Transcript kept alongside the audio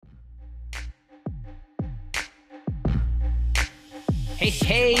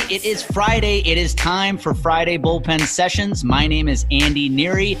Hey, it is Friday. It is time for Friday Bullpen Sessions. My name is Andy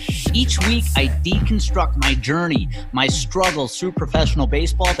Neary. Each week, I deconstruct my journey, my struggles through professional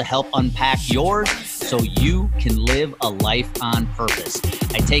baseball to help unpack yours so you can live a life on purpose.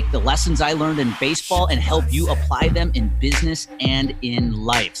 I take the lessons I learned in baseball and help you apply them in business and in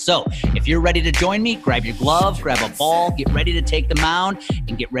life. So if you're ready to join me, grab your glove, grab a ball, get ready to take the mound,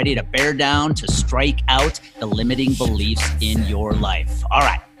 and get ready to bear down to strike out the limiting beliefs in your life. All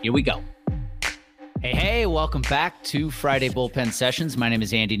right, here we go. Hey, welcome back to Friday Bullpen Sessions. My name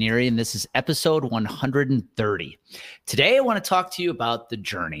is Andy Neary, and this is episode 130. Today, I want to talk to you about the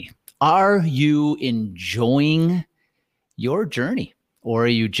journey. Are you enjoying your journey, or are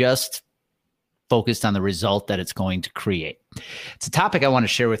you just focused on the result that it's going to create? It's a topic I want to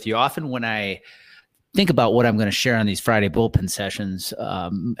share with you. Often when I think about what I'm going to share on these Friday Bullpen Sessions,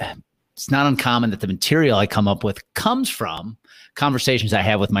 it's not uncommon that the material I come up with comes from conversations I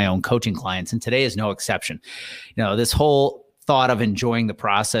have with my own coaching clients, and today is no exception. You know, this whole thought of enjoying the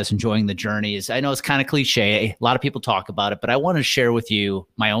process, enjoying the journey is, I know it's kind of cliche. A lot of people talk about it, but I want to share with you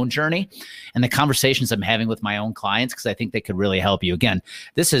my own journey and the conversations I'm having with my own clients, because I think they could really help you. Again,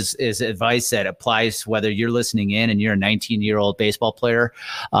 this is advice that applies whether you're listening in and you're a 19-year-old baseball player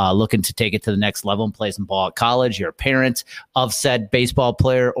looking to take it to the next level and play some ball at college, you're a parent of said baseball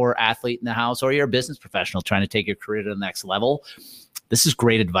player or athlete in the house, or you're a business professional trying to take your career to the next level. This is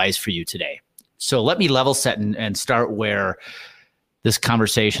great advice for you today. So let me level set and start where this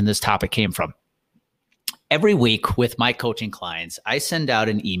conversation, this topic came from. Every week with my coaching clients, I send out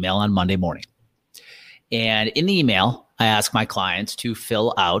an email on Monday morning. And in the email, I ask my clients to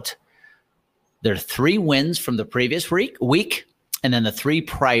fill out their 3 wins from the previous week, and then the 3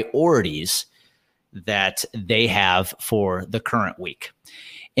 priorities that they have for the current week.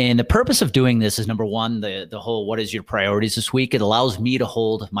 And the purpose of doing this is, number one, the whole what is your priorities this week? It allows me to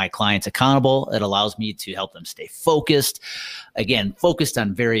hold my clients accountable. It allows me to help them stay focused. Again, focused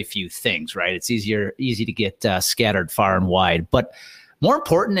on very few things, right? It's easy to get scattered far and wide. But more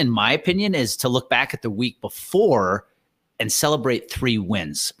important, in my opinion, is to look back at the week before and celebrate 3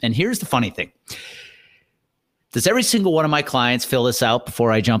 wins. And here's the funny thing. Does every single one of my clients fill this out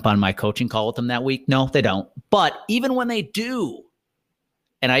before I jump on my coaching call with them that week? No, they don't. But even when they do,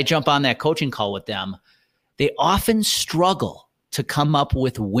 and I jump on that coaching call with them, they often struggle to come up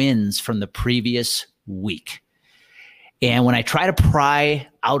with wins from the previous week. And when I try to pry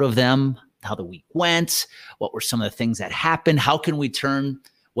out of them how the week went, what were some of the things that happened, how can we turn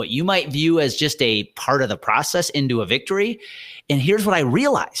what you might view as just a part of the process into a victory? And here's what I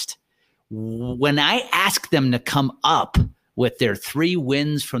realized. When I ask them to come up with their 3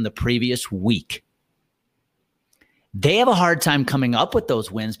 wins from the previous week, they have a hard time coming up with those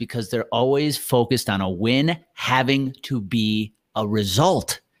wins because they're always focused on a win having to be a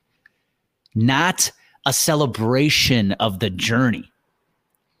result, not a celebration of the journey.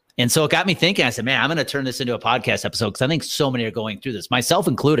 And so it got me thinking. I said, man, I'm going to turn this into a podcast episode because I think so many are going through this, myself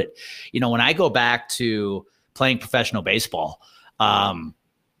included. You know, when I go back to playing professional baseball,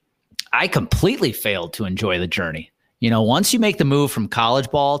 I completely failed to enjoy the journey. You know, once you make the move from college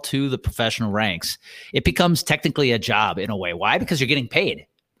ball to the professional ranks, it becomes technically a job in a way. Why? Because you're getting paid.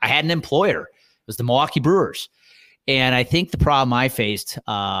 I had an employer. It was the Milwaukee Brewers. And I think the problem I faced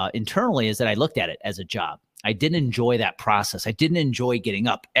internally is that I looked at it as a job. I didn't enjoy that process. I didn't enjoy getting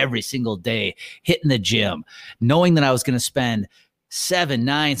up every single day, hitting the gym, knowing that I was going to spend 7,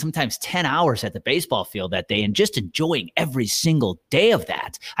 9, sometimes 10 hours at the baseball field that day and just enjoying every single day of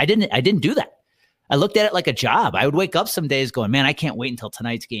that. I didn't do that. I looked at it like a job. I would wake up some days going, man, I can't wait until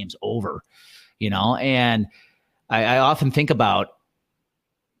tonight's game's over, you know? And I often think about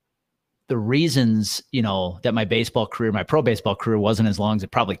the reasons, you know, that my baseball career, my pro baseball career wasn't as long as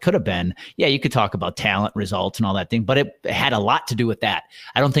it probably could have been. Yeah, you could talk about talent, results, and all that thing, but it had a lot to do with that.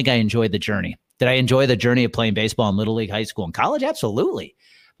 I don't think I enjoyed the journey. Did I enjoy the journey of playing baseball in Little League, high school, and college? Absolutely.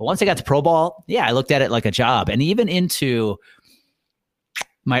 But once I got to pro ball, yeah, I looked at it like a job. And even into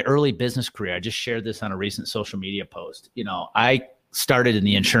my early business career, I just shared this on a recent social media post. You know, I started in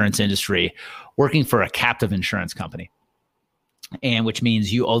the insurance industry working for a captive insurance company. And which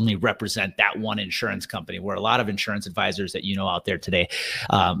means you only represent that one insurance company, where a lot of insurance advisors that you know out there today,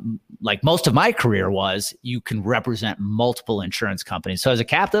 like most of my career was, you can represent multiple insurance companies. So as a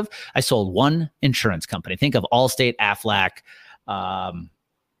captive, I sold one insurance company. Think of Allstate, Aflac,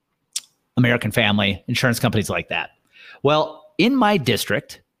 American Family, insurance companies like that. Well, in my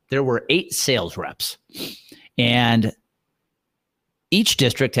district, there were 8 sales reps, and each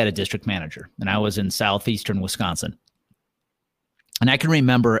district had a district manager, and I was in southeastern Wisconsin. And I can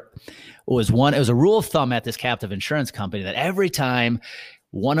remember it was a rule of thumb at this captive insurance company that every time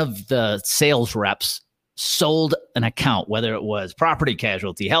one of the sales reps sold an account, whether it was property,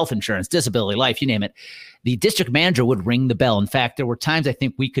 casualty, health insurance, disability, life, you name it, the district manager would ring the bell. In fact, there were times I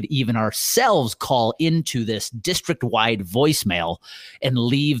think we could even ourselves call into this district-wide voicemail and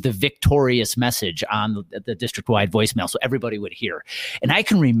leave the victorious message on the district-wide voicemail so everybody would hear. And I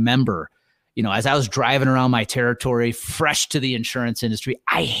can remember, as I was driving around my territory, fresh to the insurance industry,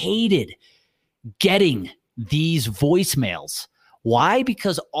 I hated getting these voicemails. Why?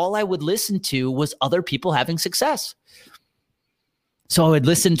 Because all I would listen to was other people having success. So I would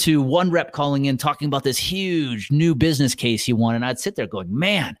listen to one rep calling in, talking about this huge new business case he won. And I'd sit there going,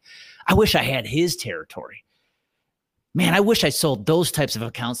 man, I wish I had his territory. Man, I wish I sold those types of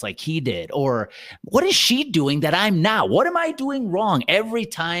accounts like he did. Or what is she doing that I'm not? What am I doing wrong? Every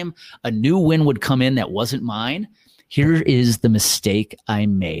time a new win would come in that wasn't mine, here is the mistake I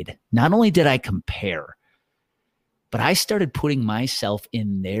made. Not only did I compare, but I started putting myself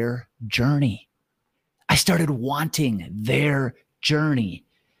in their journey. I started wanting their journey,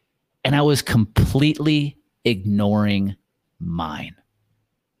 and I was completely ignoring mine.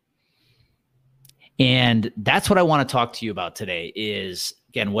 And that's what I want to talk to you about today is,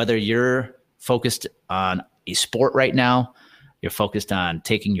 again, whether you're focused on a sport right now, you're focused on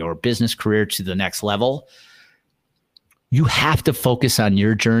taking your business career to the next level, you have to focus on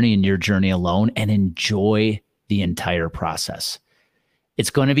your journey and your journey alone and enjoy the entire process. It's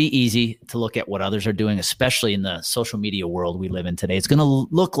going to be easy to look at what others are doing, especially in the social media world we live in today. It's going to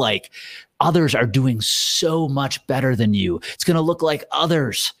look like others are doing so much better than you. It's going to look like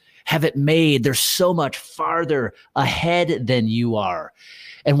others have it made. They're so much farther ahead than you are.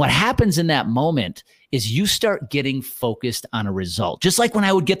 And what happens in that moment is you start getting focused on a result. Just like when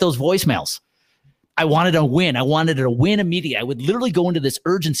I would get those voicemails. I wanted a win. I wanted a win immediately. I would literally go into this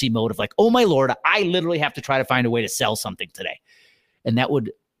urgency mode of like, oh my Lord, I literally have to try to find a way to sell something today. And that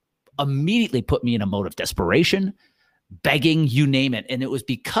would immediately put me in a mode of desperation, begging, you name it. And it was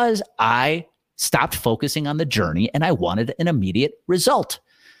because I stopped focusing on the journey and I wanted an immediate result.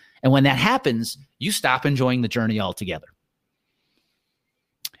 And when that happens, you stop enjoying the journey altogether.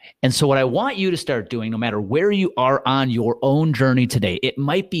 And so what I want you to start doing, no matter where you are on your own journey today, it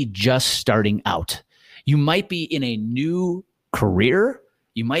might be just starting out. You might be in a new career.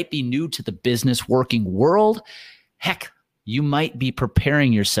 You might be new to the business working world. Heck, you might be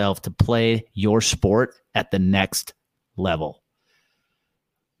preparing yourself to play your sport at the next level.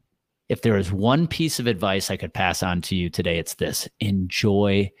 If there is one piece of advice I could pass on to you today, it's this: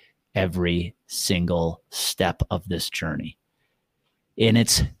 enjoy every single step of this journey. And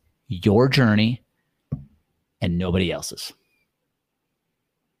it's your journey and nobody else's.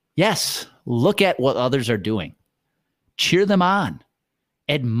 Yes, look at what others are doing. Cheer them on.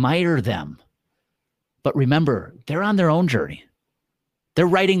 Admire them. But remember, they're on their own journey. They're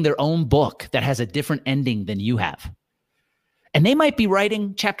writing their own book that has a different ending than you have. And they might be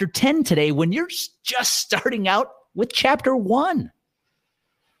writing chapter 10 today when you're just starting out with chapter 1.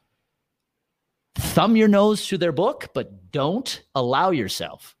 Thumb your nose through their book, but don't allow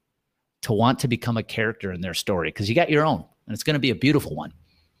yourself to want to become a character in their story, because you got your own, and it's going to be a beautiful one.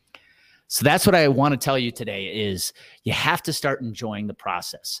 So that's what I want to tell you today is you have to start enjoying the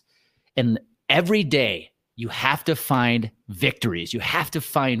process. And every day you have to find victories. You have to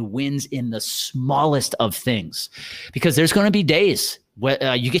find wins in the smallest of things, because there's going to be days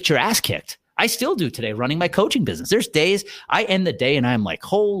where you get your ass kicked. I still do today running my coaching business. There's days I end the day and I'm like,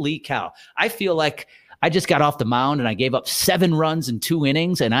 holy cow. I feel like I just got off the mound and I gave up 7 runs in 2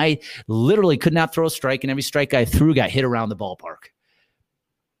 innings and I literally could not throw a strike, and every strike I threw got hit around the ballpark.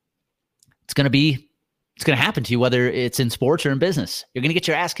 It's going to happen to you, whether it's in sports or in business. You're going to get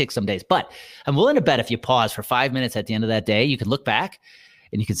your ass kicked some days, but I'm willing to bet if you pause for 5 minutes at the end of that day, you can look back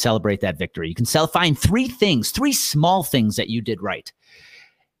and you can celebrate that victory. You can find 3 small things that you did right.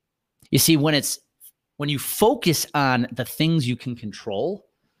 You see, when you focus on the things you can control,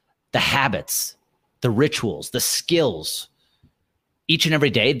 the habits, the rituals, the skills, each and every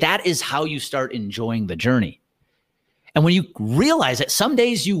day, that is how you start enjoying the journey. And when you realize that some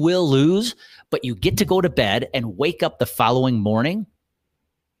days you will lose, but you get to go to bed and wake up the following morning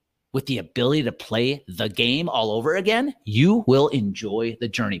with the ability to play the game all over again, you will enjoy the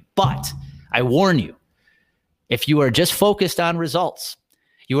journey. But I warn you, if you are just focused on results,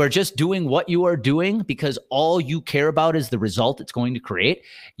 you are just doing what you are doing because all you care about is the result it's going to create,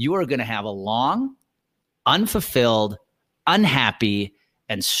 you are going to have a long, unfulfilled, unhappy,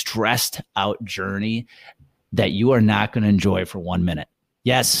 and stressed out journey that you are not going to enjoy for 1 minute.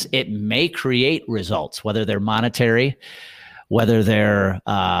 Yes, it may create results, whether they're monetary, whether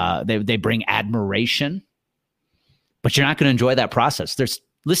they bring admiration, but you're not going to enjoy that process.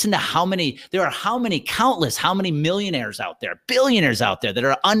 Listen to how many millionaires out there, billionaires out there that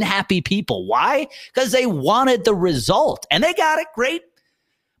are unhappy people. Why? Because they wanted the result and they got it great,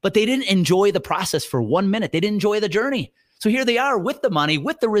 but they didn't enjoy the process for 1 minute. They didn't enjoy the journey. So here they are with the money,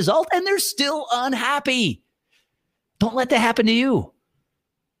 with the result, and they're still unhappy. Don't let that happen to you.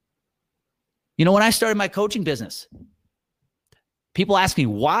 You know, when I started my coaching business, people ask me,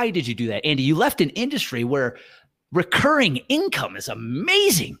 why did you do that? Andy, you left an industry where recurring income is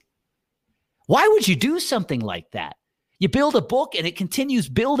amazing. Why would you do something like that? You build a book and it continues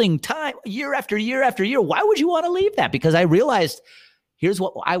building time year after year after year. Why would you want to leave that? Because I realized here's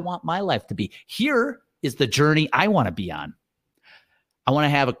what I want my life to be. Here is the journey I want to be on. I want to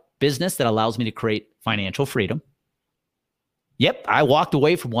have a business that allows me to create financial freedom. Yep, I walked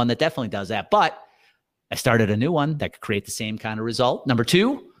away from one that definitely does that, but I started a new one that could create the same kind of result. Number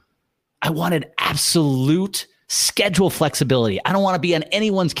two, I wanted absolute schedule flexibility. I don't want to be on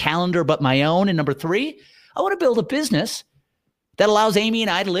anyone's calendar but my own. And number three, I want to build a business that allows Amy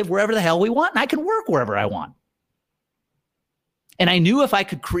and I to live wherever the hell we want, and I can work wherever I want. And I knew if I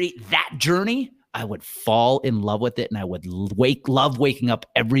could create that journey, I would fall in love with it, and I would love waking up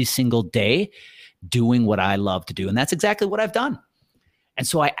every single day doing what I love to do. And that's exactly what I've done. And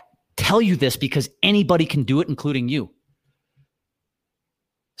so I tell you this because anybody can do it, including you.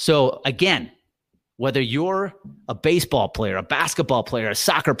 So again, whether you're a baseball player, a basketball player, a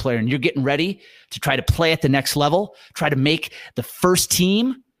soccer player, and you're getting ready to try to play at the next level, try to make the first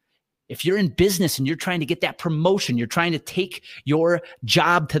team. If you're in business and you're trying to get that promotion, you're trying to take your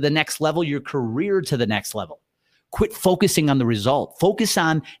job to the next level, your career to the next level, quit focusing on the result. Focus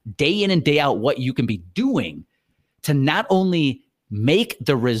on day in and day out what you can be doing to not only make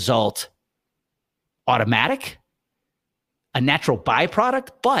the result automatic, a natural byproduct,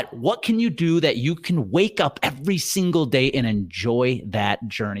 but what can you do that you can wake up every single day and enjoy that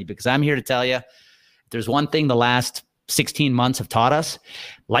journey? Because I'm here to tell you, there's one thing the last 16 months have taught us: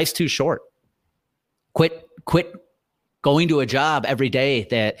 life's too short. Quit going to a job every day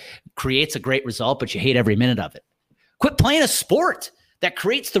that creates a great result, but you hate every minute of it. Quit playing a sport that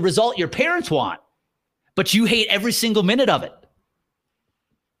creates the result your parents want, but you hate every single minute of it.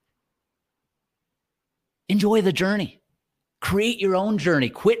 Enjoy the journey. Create your own journey.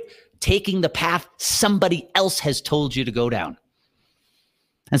 Quit taking the path somebody else has told you to go down.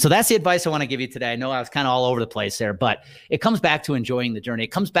 And so that's the advice I want to give you today. I know I was kind of all over the place there, but it comes back to enjoying the journey.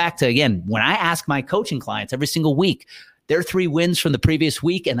 It comes back to, again, when I ask my coaching clients every single week, their 3 wins from the previous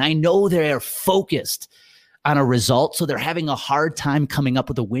week, and I know they're focused on a result, so they're having a hard time coming up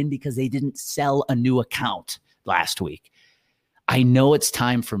with a win because they didn't sell a new account last week. I know it's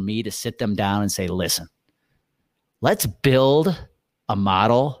time for me to sit them down and say, listen, let's build a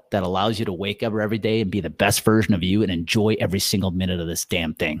model that allows you to wake up every day and be the best version of you and enjoy every single minute of this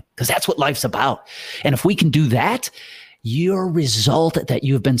damn thing, because that's what life's about. And if we can do that, your result that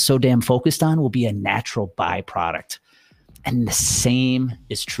you've been so damn focused on will be a natural byproduct. And the same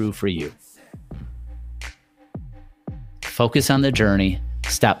is true for you. Focus on the journey.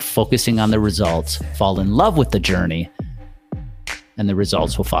 Stop focusing on the results. Fall in love with the journey, and the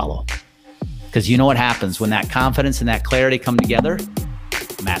results will follow. Because you know what happens when that confidence and that clarity come together?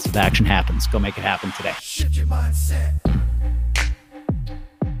 Massive action happens. Go make it happen today. Shift your mindset.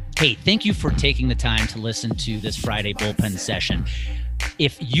 Hey, thank you for taking the time to listen to this Friday bullpen session.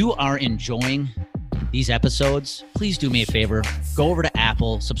 If you are enjoying these episodes, please do me a favor. Go over to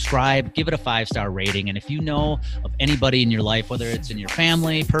Apple, subscribe, give it a 5-star rating. And if you know of anybody in your life, whether it's in your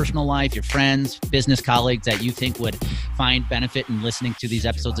family, personal life, your friends, business colleagues that you think would find benefit in listening to these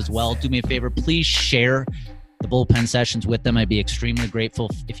episodes as well, do me a favor. Please share the bullpen sessions with them. I'd be extremely grateful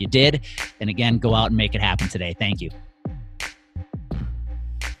if you did. And again, go out and make it happen today. Thank you.